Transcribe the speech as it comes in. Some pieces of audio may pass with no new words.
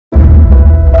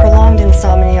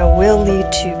insomnia will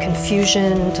lead to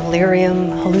confusion, delirium,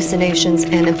 hallucinations,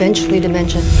 and eventually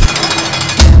dementia.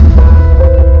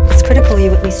 It's critical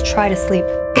you at least try to sleep.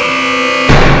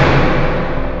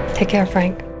 Take care,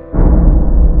 Frank.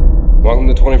 Welcome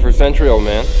to the 21st century, old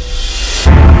man.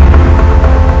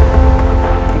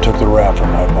 I took the rap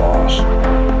from my boss.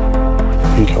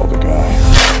 He killed the guy.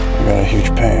 I got a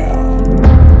huge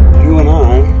payout. You and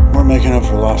I, we're making up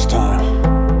for lost time.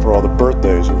 For all the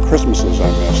birthdays and Christmases I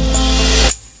missed.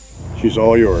 She's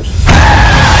all yours.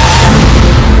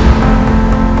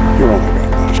 You're all I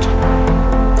got left.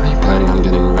 Are you planning on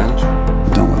getting revenge? I'm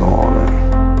done with all of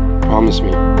it. Promise me.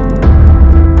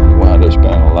 Wound up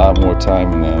spending a lot more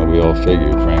time than we all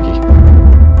figured, Frankie.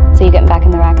 So you getting back in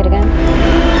the racket again?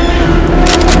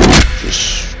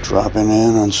 Just dropping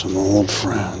in on some old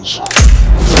friends.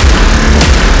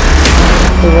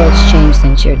 The world's changed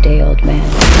since your day, old man.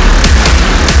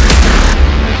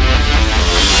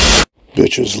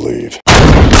 Bitches leave.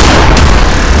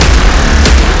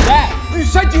 Dad, you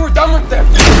said you were done with them.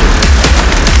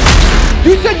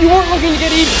 You said you weren't looking to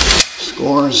get even.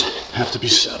 Scores have to be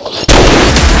settled.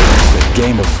 The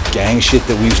game of gang shit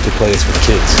that we used to play is for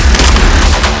kids.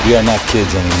 We are not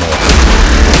kids anymore.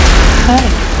 Hi,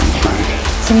 Frank.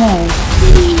 Simone.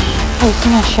 Oh,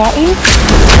 someone shot you?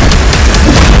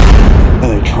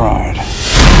 They tried.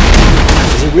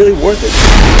 Is it really worth it?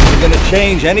 Is it gonna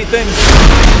change anything?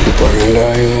 People are gonna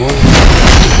die either way.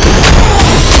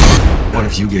 What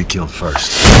if you get killed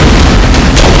first?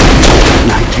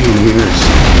 19 years.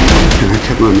 And I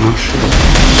kept my mouth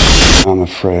shut. I'm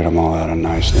afraid I'm all out of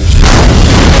niceness.